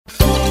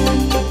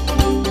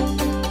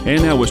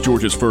And now was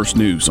Georgia's first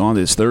news on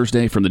this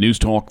Thursday from the News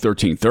Talk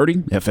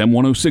 1330, FM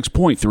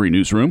 106.3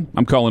 newsroom.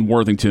 I'm Colin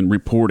Worthington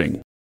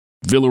reporting.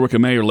 Villa Rica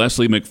Mayor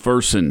Leslie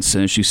McPherson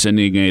says she's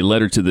sending a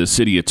letter to the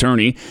city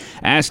attorney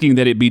asking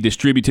that it be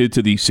distributed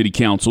to the city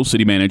council,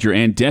 city manager,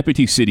 and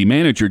deputy city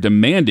manager,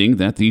 demanding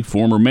that the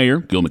former mayor,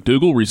 Gil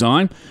McDougall,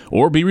 resign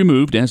or be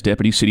removed as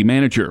deputy city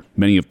manager.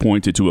 Many have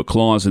pointed to a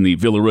clause in the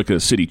Villa Rica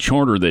city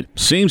charter that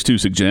seems to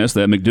suggest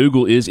that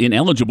McDougall is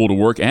ineligible to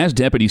work as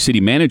deputy city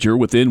manager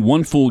within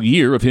 1 full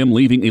year of him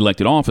leaving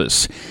elected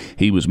office.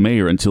 He was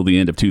mayor until the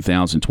end of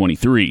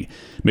 2023.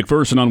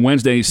 McPherson on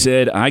Wednesday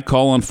said, "I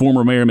call on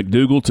former Mayor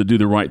McDougall to do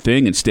the right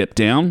thing and step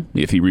down.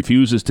 If he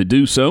refuses to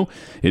do so,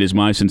 it is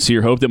my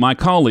sincere hope that my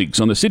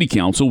colleagues on the city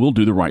council will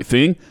do the right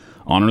thing,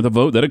 honor the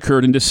vote that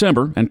occurred in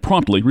December, and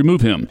promptly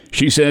remove him."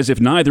 She says if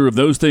neither of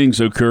those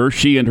things occur,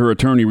 she and her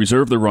attorney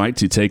reserve the right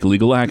to take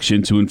legal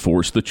action to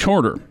enforce the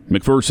charter.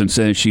 McPherson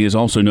says she has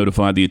also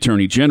notified the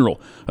Attorney General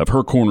of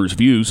her corner's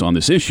views on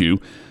this issue.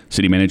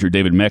 City Manager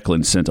David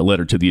Mecklin sent a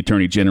letter to the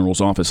Attorney General's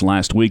office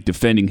last week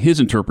defending his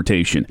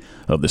interpretation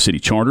of the city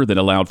charter that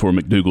allowed for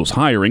McDougall's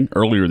hiring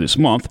earlier this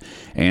month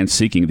and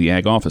seeking the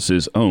Ag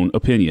Office's own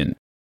opinion.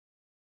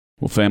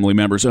 Well, family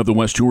members of the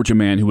West Georgia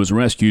man who was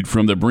rescued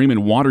from the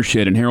Bremen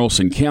watershed in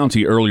Haralson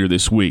County earlier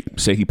this week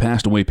say he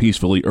passed away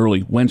peacefully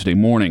early Wednesday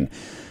morning.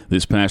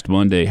 This past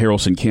Monday,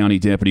 Haralson County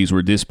deputies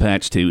were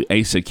dispatched to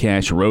Asa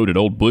Cash Road at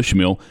Old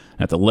Bushmill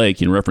at the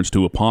lake in reference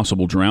to a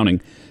possible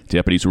drowning.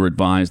 Deputies were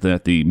advised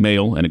that the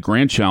male and a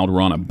grandchild were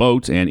on a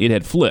boat and it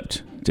had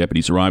flipped.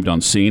 Deputies arrived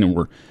on scene and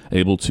were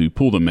able to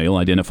pull the male,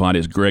 identified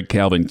as Greg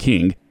Calvin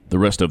King, the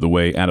rest of the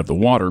way out of the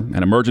water,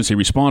 and emergency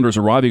responders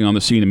arriving on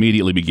the scene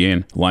immediately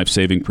began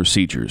life-saving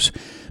procedures.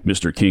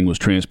 Mr. King was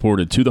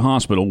transported to the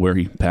hospital where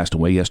he passed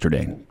away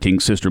yesterday.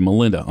 King's sister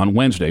Melinda on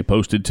Wednesday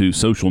posted to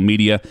social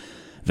media,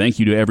 "Thank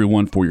you to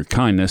everyone for your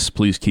kindness.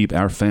 Please keep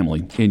our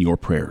family in your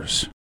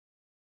prayers."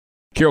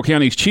 Carroll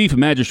County's Chief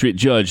Magistrate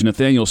Judge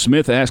Nathaniel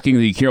Smith asking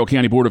the Carroll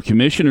County Board of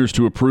Commissioners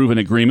to approve an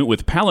agreement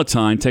with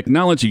Palatine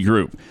Technology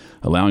Group,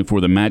 allowing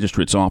for the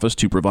Magistrate's Office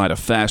to provide a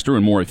faster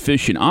and more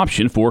efficient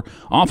option for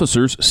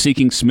officers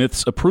seeking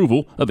Smith's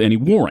approval of any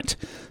warrant.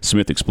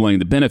 Smith explained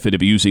the benefit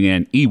of using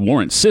an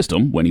e-warrant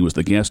system when he was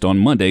the guest on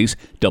Monday's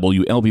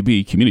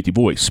WLBB Community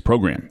Voice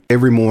program.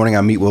 Every morning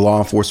I meet with law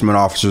enforcement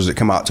officers that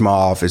come out to my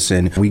office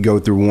and we go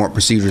through warrant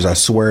procedures. I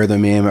swear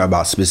them in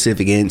about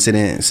specific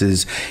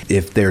incidences.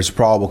 If there's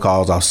probable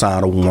cause, I'll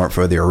sign a warrant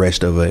for the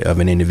arrest of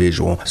an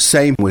individual.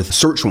 Same with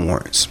search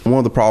warrants. One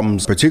of the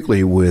problems,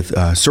 particularly with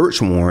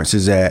search warrants,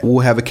 is that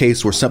we'll have a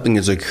case where something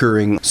is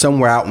occurring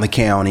somewhere out in the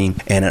county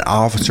and an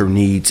officer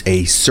needs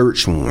a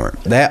search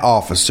warrant. That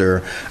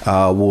officer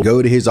will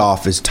go to his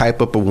office,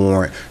 type up a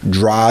warrant,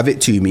 drive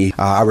it to me.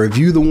 I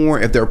review the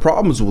warrant. If there are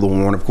problems with the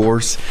warrant, of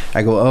course,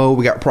 I go, "Oh,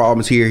 we got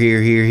problems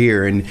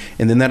here. And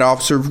then that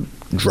officer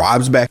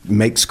drives back,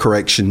 makes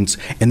corrections,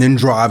 and then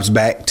drives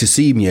back to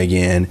see me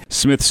again.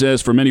 Smith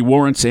says for many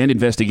warrants and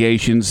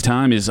investigations,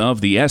 time is of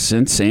the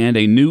essence, and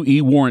a new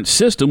e-warrant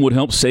system would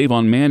help save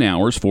on man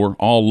hours for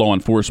all law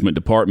enforcement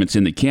departments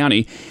in the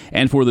county.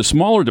 And for the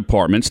smaller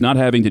departments, not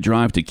having to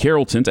drive to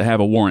Carrollton to have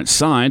a warrant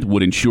signed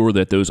would ensure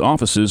that those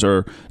offices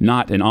are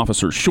not an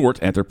officer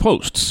short at their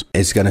posts.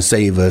 It's going to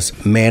save us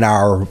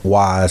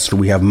man-hour-wise.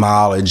 We have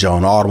mileage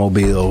on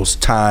automobiles,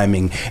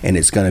 timing, and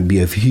it's going to be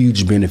a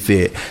huge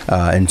benefit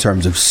in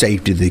terms of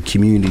safety to the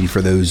community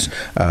for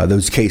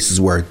those cases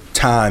where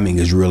timing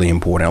is really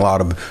important. A lot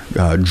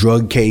of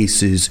drug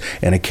cases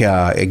and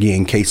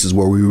again cases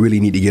where we really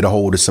need to get a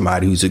hold of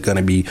somebody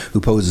who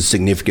poses a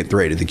significant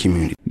threat to the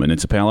community.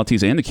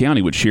 Municipalities and the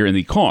county would share in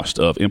the cost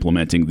of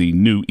implementing the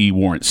new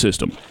e-warrant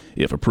system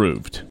if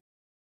approved.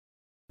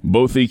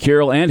 Both the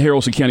Carroll and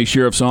Haralson County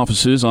Sheriff's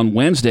offices on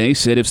Wednesday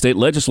said if state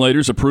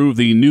legislators approve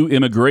the new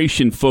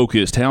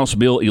immigration-focused House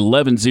Bill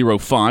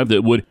 1105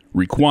 that would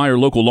require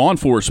local law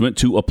enforcement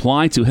to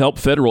apply to help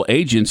federal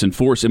agents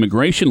enforce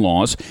immigration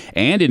laws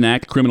and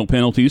enact criminal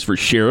penalties for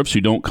sheriffs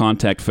who don't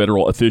contact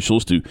federal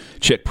officials to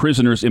check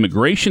prisoners'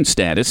 immigration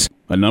status,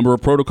 a number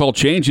of protocol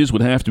changes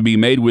would have to be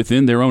made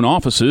within their own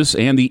offices,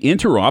 and the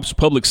Interops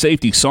public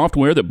safety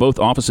software that both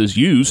offices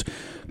use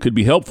could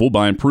be helpful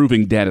by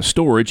improving data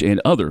storage and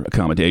other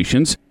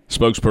accommodations.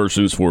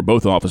 Spokespersons for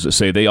both offices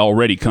say they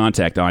already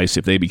contact ICE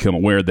if they become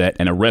aware that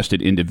an arrested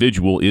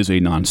individual is a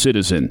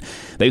non-citizen.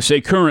 They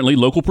say currently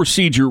local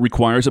procedure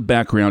requires a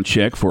background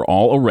check for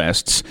all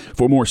arrests.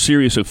 For more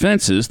serious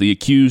offenses, the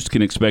accused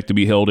can expect to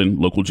be held in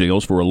local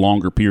jails for a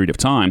longer period of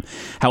time.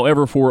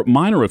 However, for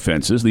minor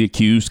offenses, the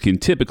accused can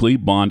typically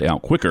bond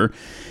out quicker.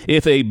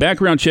 If a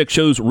background check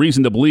shows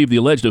reason to believe the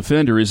alleged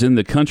offender is in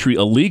the country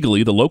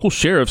illegally, the local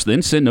sheriffs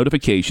then send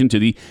notification to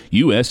the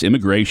U.S.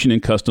 Immigration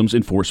and Customs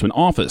Enforcement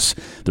Office.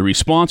 The The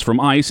response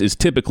from ICE is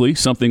typically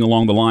something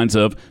along the lines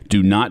of,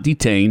 do not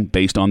detain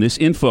based on this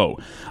info.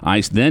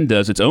 ICE then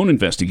does its own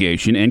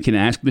investigation and can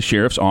ask the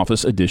sheriff's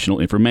office additional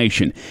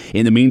information.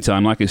 In the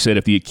meantime, like I said,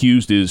 if the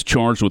accused is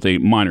charged with a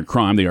minor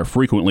crime, they are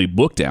frequently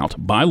booked out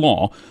by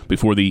law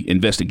before the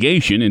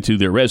investigation into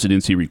their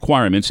residency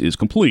requirements is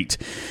complete.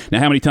 Now,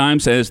 how many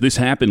times has this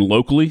happened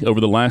locally over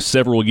the last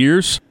several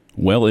years?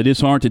 Well, it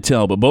is hard to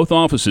tell, but both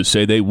offices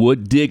say they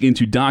would dig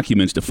into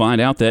documents to find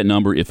out that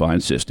number if I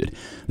insisted.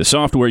 The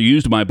software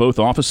used by both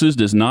offices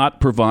does not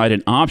provide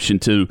an option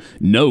to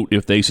note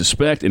if they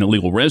suspect an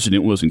illegal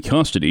resident was in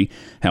custody.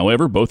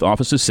 However, both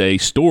offices say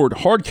stored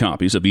hard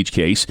copies of each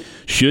case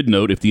should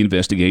note if the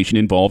investigation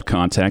involved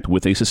contact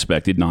with a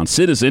suspected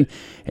non-citizen,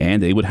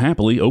 and they would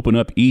happily open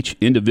up each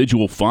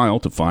individual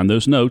file to find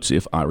those notes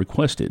if I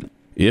requested.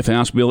 If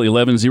House Bill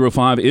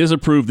 1105 is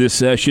approved this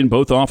session,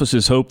 both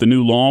offices hope the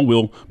new law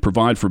will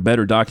provide for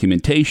better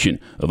documentation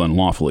of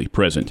unlawfully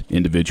present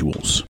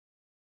individuals.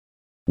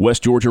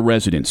 West Georgia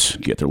residents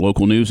get their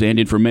local news and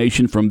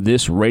information from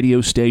this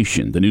radio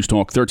station, the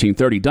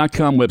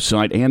newstalk1330.com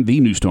website, and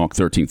the Newstalk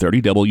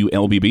 1330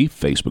 WLBB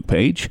Facebook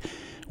page.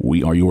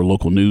 We are your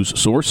local news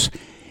source.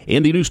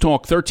 In the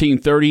Newstalk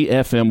 1330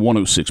 FM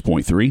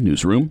 106.3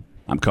 newsroom,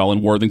 I'm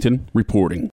Colin Worthington reporting.